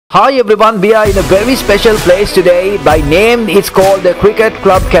Hi everyone, we are in a very special place today. By name, it's called the Cricket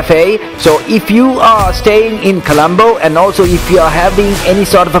Club Cafe. So if you are staying in Colombo and also if you are having any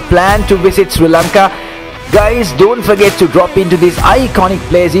sort of a plan to visit Sri Lanka, guys, don't forget to drop into this iconic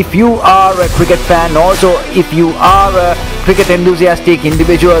place. If you are a cricket fan, also if you are a cricket enthusiastic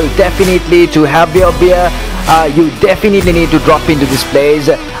individual, definitely to have your beer, you definitely need to drop into this place.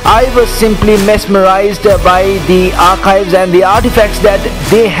 I was simply mesmerized by the archives and the artifacts that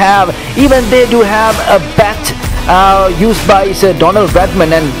they have. Even they do have a bat used by Sir Donald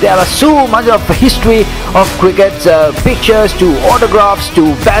Bradman, and there are so much of history of cricket, pictures to autographs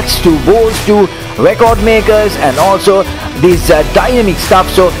to bats to balls to record makers and also this dynamic stuff.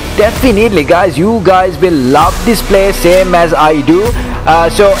 So definitely guys, you guys will love this place same as I do.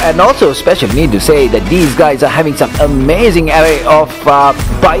 And also special need to say that these guys are having some amazing array of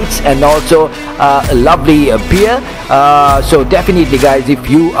bites and also lovely beer. So definitely guys, if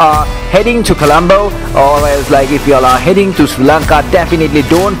you are heading to Colombo or else like if you are heading to Sri Lanka, definitely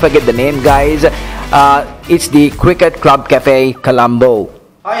don't forget the name guys. It's the Cricket Club Cafe Colombo.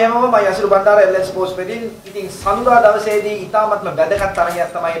 Hi everyone, my Yasuru Bandara LS Sports Pedin. ඉතින් සඳුදා දවසේදී ඉතාමත්ම වැදගත් තරගයක්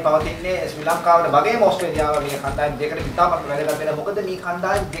තමයි පවතින්නේ ශ්‍රී ලංකාවට වගේම ඕස්ට්‍රේලියාව මේ කණ්ඩායම් දෙකට ඉතාමත්ම වැදගත් වෙන. මොකද මේ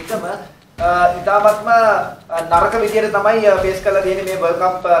කණ්ඩායම් දෙකම ඉතාමත්ම නරක විදියට තමයි ෆේස් කරලා තියෙන්නේ මේ World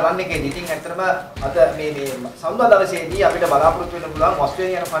Cup රන් එකේදී. ඉතින් ඇත්තටම අද මේ සඳුදා දවසේදී අපිට බලාපොරොත්තු වෙන්න පුළුවන්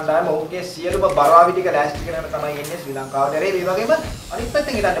ඕස්ට්‍රේලියානු කණ්ඩායම ඔවුන්ගේ සියලුම බරාවි ටික ලෑස්ති කරගෙන තමයි එන්නේ ශ්‍රී ලංකාවට. ඒ වගේම අනිත්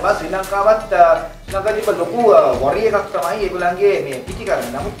පැත්තෙන් හිතන්න බා ශ්‍රී ලංකාවත් නගදීප ලොකු වරි එකක් තමයි ඒගොල්ලන්ගේ මේ පිටිකරණය.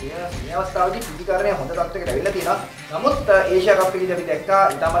 නමුත් මේ අවස්ථාවේදී පිටිකරණය හොඳ තත්ත්වයකට ඇවිල්ලා තියෙනවා. නමුත් ඒෂියා කප් එකේදී අපි දැක්කා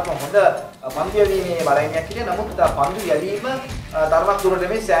ඉතාමත්ම හොඳ පන්දු යැවීමේ වරයන්යක් හිටියේ. නමුත් පන්දු යැවීම තරමක් දුරට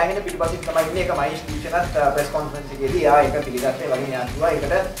මේ සෑහෙන පිටිපසින් තමයි ඉන්නේ. ඒක මහේෂ් ටීචර්ත් ප්‍රෙස් කොන්ෆරන්ස් එකේදී ඒක පිළිගත්තේ වගේ න්‍යාය කිව්වා.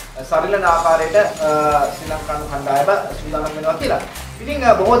 ඒකට සරිලන ආකාරයට ශ්‍රී ලංකානු කණ්ඩායම සූදානම් වෙනවා කියලා. ඉතින්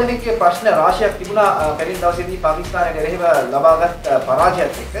බොහෝ දෙනෙක්ගේ ප්‍රශ්න රාශියක් තිබුණා පෙරින් දවසේදී පාකිස්තානයට එරෙහිව ලබාගත්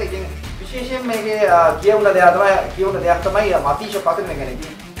පරාජයත් එක්ක. ඉතින් විශේෂයෙන් මේකේ කියවුණ දෙයක් තමයි මතීෂ පතරින ගැන.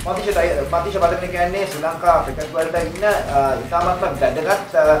 ඉතින් මතීෂ පතරින කියන්නේ ශ්‍රී ලංකා ක්‍රිකට් වලට ඉන්න ඉතාමත්ම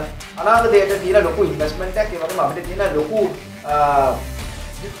වැදගත් අනාගතයට තියෙන ලොකු ඉන්වෙස්ට්මන්ට් එකක්. ඒ වගේම අපිට තියෙන ලොකු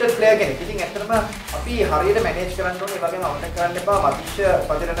ගිෆ්ටඩ් ප්ලේයර් කෙනෙක්. ඉතින් ඇත්තටම අපි හරියට මැනේජ් කරන්න ඕනේ. ඒ වගේම අපිට කරන්න එපා මතීෂ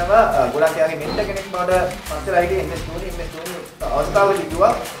පතරිනව ගොඩක් යාගේ මෙන්ටර් කෙනෙක් බවට පස්සෙලා හිටියේ ඉන්වෙස්ට් වුණේ අවස්ථාවේදී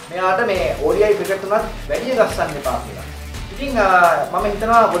කිව්වා මෙයාට මේ ODI ක්‍රිකට් උනත් වැඩි ගස්සන්න එපා කියලා. ඉතින් මම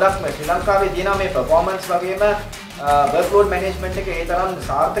හිතනවා ගොඩක්ම ශ්‍රී ලංකාවේ තියෙන මේ performance වගේම workload management එක ඒ තරම්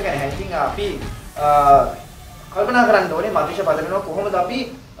සාර්ථක නැහැ. ඉතින් අපි කල්පනා කරන්න ඕනේ මතීෂ පතරිනව කොහොමද අපි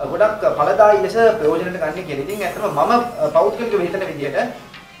ගොඩක් ඵලදායී ලෙස ප්‍රයෝජනට ගන්න කියලා. ඉතින් ඇත්තටම මම පෞද්ගලිකව හිතන විදිහට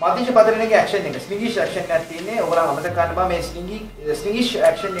මතීෂ පතරිනගේ ඇක්ෂන් එක ස්ලිංගිෂ් ඇක්ෂන් එකක් තියෙන්නේ. ඔයගොල්ලෝ අමතක කරන්න බෑ මේ ස්ලිංගිෂ්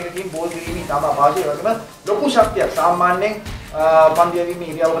ඇක්ෂන් එකකින් බෝල් ගිරීමේ තම අපහසුයි. ඒ වගේම ලොකු ශක්තියක් සාමාන්‍යයෙන් පන්දු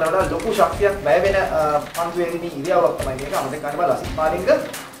යැවීමේ ඉරියව්වකට වඩා ලොකු ශක්තියක් වැය වෙන පන්දු යැවීමේ ඉරියව්වක් තමයි මේක. අමතක කරන්න බෑ ලසිත් මාලිංග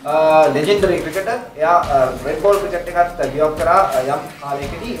legendary cricketer. එයා red ball cricket එකත් ගියව් කරා යම්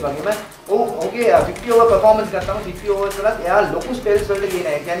කාලයකදී. ඒ වගේම ඔහුගේ 50 over performance ගත්තම 50 overs වලත් එයා ලොකු spells වලට ගියේ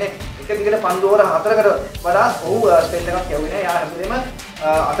නැහැ. ඒ කියන්නේ එක දිගට පන්දු over 4කට වඩා ඔහු spell එකක් යවුවේ නැහැ. එයා හැමදේම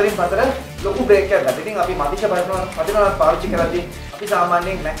අතරින් පතර ලොකු break එකක් ගත්තා. ඉතින් අපි මතීෂ පතරිනව පාවිච්චි කරද්දී අපි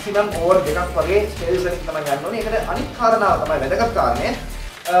සාමාන්‍යයෙන් maximum over දෙකක් වගේ spells වලින් තමයි ගන්න ඕනේ. ඒකට අනිත් කාරණාව තමයි වැදගත් කාරණේ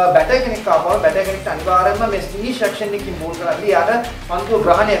බැටර් කෙනෙක් ආවම බැටර් කෙනෙක්ට අනිවාර්යයෙන්ම මේ ස්ලිංගිෂ් ඇක්ෂන් එකකින් බෝල් කරද්දී යාට පන්දුව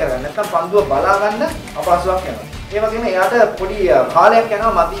ග්‍රහණය කරගන්න නැත්නම් පන්දුව බලා ගන්න අපහසුයක් වෙනවා. ඒ වගේම යාට පොඩි කාලයක්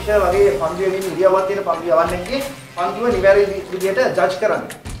යනවා මතීෂ වගේ පන්දුව යමින් ඉරියව්වක් තියෙන පන්දුව යවන්නේගේ පන්දුව නිවැරදි විදිහට ජජ් කරන්න.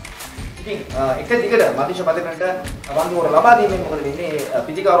 ඉතින් එක දිගට මතීෂ පතරිනට පන්දුව ලබා දීමෙන් මොකද වෙන්නේ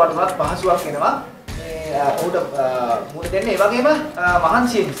පිටිකවරට උනත් පහසුවක් වෙනවා. ඔහුට මුණ දෙන්නේ. ඒ වගේම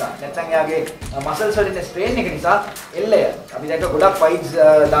මහන්සිය නිසා නැත්නම් එයාගේ මසල්ස් වලින් ස්ට්‍රේන් එක නිසා එල්ලය අපි දැක්ක ගොඩක් වයිඩ්ස්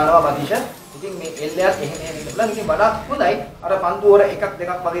දානවා මතීෂ. ඉතින් මේ එල්ලයත් එහෙම ඉඳලා ඉතින් වඩාත් හොඳයි අර පන්දු වර එකක්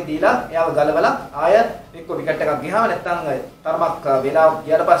දෙකක් වගේ දීලා එයාව ගලවලා ආය එක්ක විකට් එකක් ගියාම නැත්නම් තරමක් වෙලා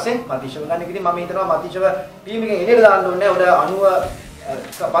ගියාට පස්සේ මතීෂව ගන්න. ඉතින් මම හිතනවා මතීෂව ටීම් එකෙන් එළියට දාන්න ඕනේ. උඩ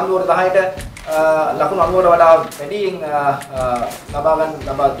 90 පන්දු වර 10ට ලකුණු 90ට වඩා වැඩියෙන්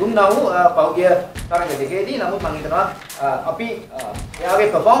ලබා දුන්නා වූ පෞද්ගලික තරග දෙකේදී. නමුත් මම හිතනවා අපි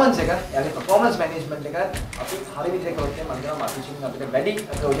එයාගේ performance management එක අපි හරි විදිහට කරොත් මම හිතනවා මතීෂින් අපිට වැඩි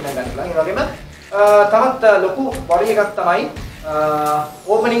ප්‍රයෝජන ගන්න පුළුවන්. ඒ වගේම තවත් ලොකු වරි එකක් තමයි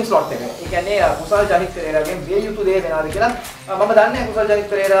ඕපනින් ස්ලොට් එක. ඒ කියන්නේ කුසල් ජනිත් පෙරේරාගෙන් විය යුතු දේ වෙනවාද කියලා. මම දන්නේ කුසල් ජනිත්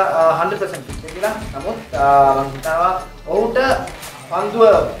පෙරේරා 100% fit කියලා. නමුත් මම හිතනවා ඔහුට පන්දුව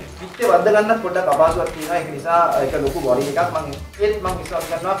පිටේ වද්ද ගන්න පොඩ්ඩක් අපහසුයක් තියෙනවා. ඒක නිසා ඒක ලොකු වරි එකක්. මම විශ්වාස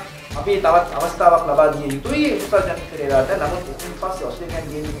කරනවා අපි තවත් අවස්ථාවක් ලබා දිය යුතුයි කුසල් ජනිත් පෙරේරාට. නමුත් ඉතින් පස්සේ ඔස්ට්‍රේලියානු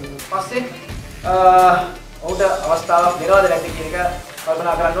ගේම් එකකින් පස්සේ ඔහුට අවස්ථාවක් දෙනවද නැද්ද කියන එක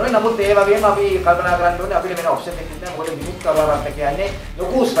කල්පනා කරන්න ඕනේ. නමුත් ඒ වගේම අපි කල්පනා කරන්න ඕනේ අපිට වෙන ඔප්ෂන් එකක් නැහැ. මොකද විමුක් කවරක් කියන්නේ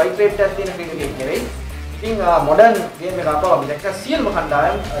ලොකු ස්ට්‍රයික් රේට් එකක් තියෙන ක්‍රිකට් එකක් නෙවෙයි. ඉතින් මොඩර්න් ගේම් එකක් අපව අපි දැක්ක සියලුම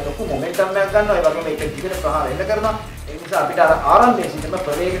කණ්ඩායම් ලොකු මොමන්ටම් එකක් ගන්නවා. ඒ වගේම ඒක දිගට ප්‍රහාර එන්න කරනවා. ඒ නිසා අපිට අර ආරම්භයේ සිටම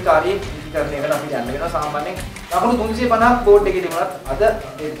ප්‍රවේගකාරී ඉදිකරණයකට අපි යන්න වෙනවා. සාමාන්‍යයෙන් ලකුණු 350ක් බෝඩ් එකේ තිබුණත් අද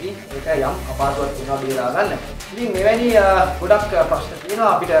එද්දී ඒක යම් අපහසුතාවක් වෙනවා බේරා ගන්න. ඉතින් මෙවැනි ගොඩක් ප්‍රශ්න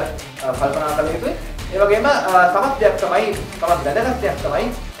තියෙනවා අපිට කල්පනා කළ යුතුයි. ඒ වගේම තවත් දෙයක් තමයි තවත් වැදගත් දෙයක් තමයි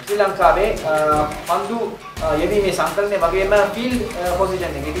ශ්‍රී ලංකාවේ පන්දු යෙදීමේ සංකලනය වගේම ෆීල්ඩ්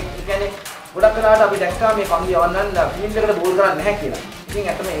පොසිෂන් එක. ඒ කියන්නේ ගොඩක් වෙලාවට අපි දැක්කා මේ පන්දු යවන්නන් ෆීල්ඩ් එකට බෝල් කරන්නේ නැහැ කියලා. ඉතින්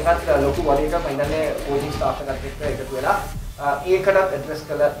ඇත්තම ඒකත් ලොකු වලයකක් මම ඉන්නේ කෝචින් ස්ටාෆ් එකත් එක්ක එකතු වෙලා ඒකටත් ඇඩ්‍රස්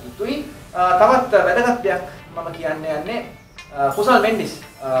කළ යුතුයි. තවත් වැදගත් දෙයක් මම කියන්න යන්නේ කුසල් මෙන්ඩිස්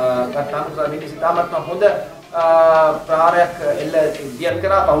ගත්තාම කුසල් මෙන්ඩිස් ඉතාමත්ම හොඳ ප්‍රහාරයක් එල්ල දියත්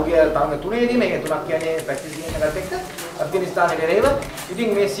කරා පහුගිය තරඟ තුනේදී මේක තුනක් කියන්නේ ප්‍රැක්ටිස් ගේම් එකත් එක්ක අෆ්ගානිස්තානයේ රේව.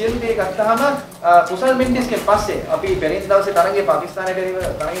 ඉතින් මේ සියලු දේ ගත්තාම කුසල් මෙන්ඩිස්ගෙන් පස්සේ අපි පෙරේද දවසේ තරඟේ පාකිස්තානයේ රේව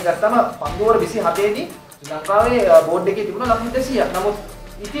තරඟේ ගත්තාම පන්දු ඕවර 27 දී ශ්‍රී ලංකාවේ බෝඩ් එකේ තිබුණා ලකුණු 200ක්. නමුත්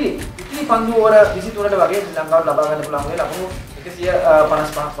ඉතිරි පන්දු ඕවර 23ට වගේ ශ්‍රී ලංකාවට ලබා ගන්න පුළුවන් වෙයි ලකුණු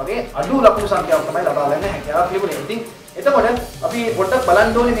 155ක් වගේ අඩු ලකුණු සංඛ්‍යාවක් තමයි ලබා ගන්න හැකියාවක් ලැබුණේ. ඉතින් එතකොට අපි පොඩ්ඩක්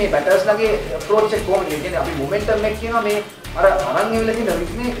බලන්න ඕනේ මේ බැටර්ස්ලාගේ අප්‍රෝච් එක කොහොමද කියන්නේ අපි මොමන්ටම් එක කියනවා මේ අර අරන් එවිලා තියෙන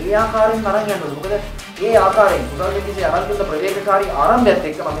රිද්මේ ඒ ආකාරයෙන් අරන් යන්න ඕනේ. මොකද ඒ ආකාරයෙන් කුසල් මෙන්ඩිස්ගේ අරන් දුන්න ප්‍රවේගකාරී ආරම්භයත්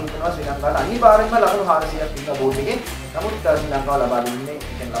එක්ක මම හිතනවා ශ්‍රී ලංකාවට අනිවාර්යයෙන්ම ලකුණු 400ක් තිබ්බ බෝඩ් එකේ. නමුත් ශ්‍රී ලංකාව ලබා දෙන්නේ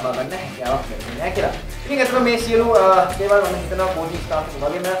කියන්නේ ලබා ගන්න හැකියාවක් ලැබෙන්නේ නැහැ කියලා. ඉතින් අතන මේ සියලු දේවල් මම හිතනවා කෝචින් ස්ටාෆ් එක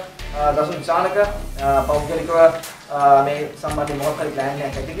වගේම දසුන් සානක පෞද්ගලිකව මේ සම්බන්ධ මොකක් හරි ප්ලෑන්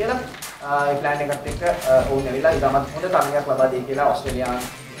එකක් ඇති කියලා ඒ ප්ලෑන් එකත් එක්ක ඕන් ඇවිල්ලා ඉතාමත් හොඳ තරගයක් ලබා දෙයි කියලා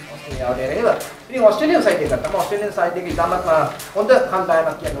ඔස්ට්‍රේලියාවට එරෙහිව. ඉතින් ඔස්ට්‍රේලියානු සයිඩ් එක ගත්තම ඔස්ට්‍රේලියානු සයිඩ් එක ඉතාමත් හොඳ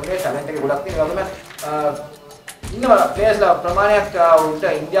කණ්ඩායමක් කියන්නේ ටැලන්ට් එක ගොඩක් තියෙනවා. වගේම ඉන්නවා ප්ලේයර්ස්ලා ප්‍රමාණයක් උන්ට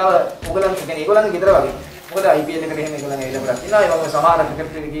ඉන්දියාව ඕගලන් කියන්නේ ඒගොල්ලන්ගේ ගෙදර වගේ. මොකද IPL එකට එහෙම ඒගොල්ලන් ඇවිල්ලා ගොඩක් ඉන්නවා. ඒ වගේම සමහර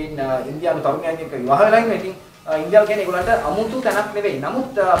ක්‍රිකට් ක්‍රීඩකයින් ඉන්දියානු තරුණයන් එක්ක විවාහ වෙලා ඉන්නවා. ඉතින් ඉන්දියාව කියන්නේ ඒගොල්ලන්ට අමුතු තැනක් නෙවෙයි.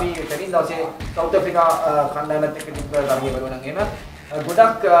 නමුත් අපි පෙරින් දවසේ සවුත් ඇෆ්‍රිකා කණ්ඩායමත් එක්ක තිබ්බ තරගය බලුවා නම් එහෙම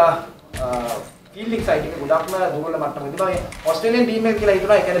ගොඩක් ෆීල්ඩින් සයිඩ් එක ගොඩක්ම දුර්වල මට්ටමක තිබා. මේ ඔස්ට්‍රේලියානු ටීම් එක කියලා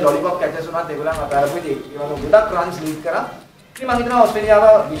හිතනවා. ඒ කියන්නේ ලොලිපොප් කැචර්ස් උනත් ඒගොල්ලන් අපරපුදී ඒ වගේ ගොඩක් රන්ස් ලීඩ් කරා. ඉතින් මම හිතනවා ඔස්ට්‍රේලියාව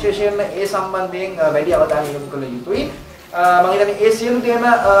විශේෂයෙන්ම ඒ සම්බන්ධයෙන් වැඩි අවධානය යොමු කළ යුතුයි. මම හිතන්නේ ඒ සියලු දේම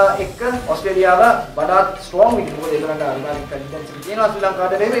එක්ක ඔස්ට්‍රේලියාව වඩාත් ස්ට්‍රෝං විදිහට මොකද ඒගොල්ලන්ට අනිවාර්යෙන් කන්ෆිඩන්ස් එක තියෙනවා ශ්‍රී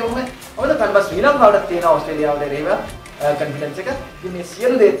ලංකාවට රේව මොකද කන්බස් ශ්‍රී ලංකාවට තියෙන ඔස්ට්‍රේලියාවට රේව කන්ෆිඩන්ස් එක. ඉතින් මේ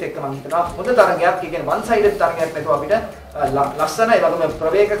සියලු දේත් එක්ක මම හිතනවා හොඳ තරගයක්, ඒ කියන්නේ වන් සයිඩඩ් තරගයක් නැතුව අපිට ලස්සන ඒ වගේම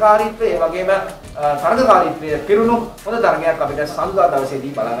ප්‍රවේගකාරීත්වය ඒ වගේම තරගකාරීත්වය පිරුණු හොඳ තරගයක් අපිට සඳුදා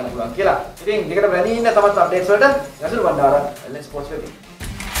දවසේදී බලා ගන්න පුළුවන් කියලා. ඉතින් දෙකට වැඩි ඉන්න තමත් අප්ඩේට්ස් වලට යසුරු බණ්ඩාර LN ස්පෝර්ට්ස් වෙබ්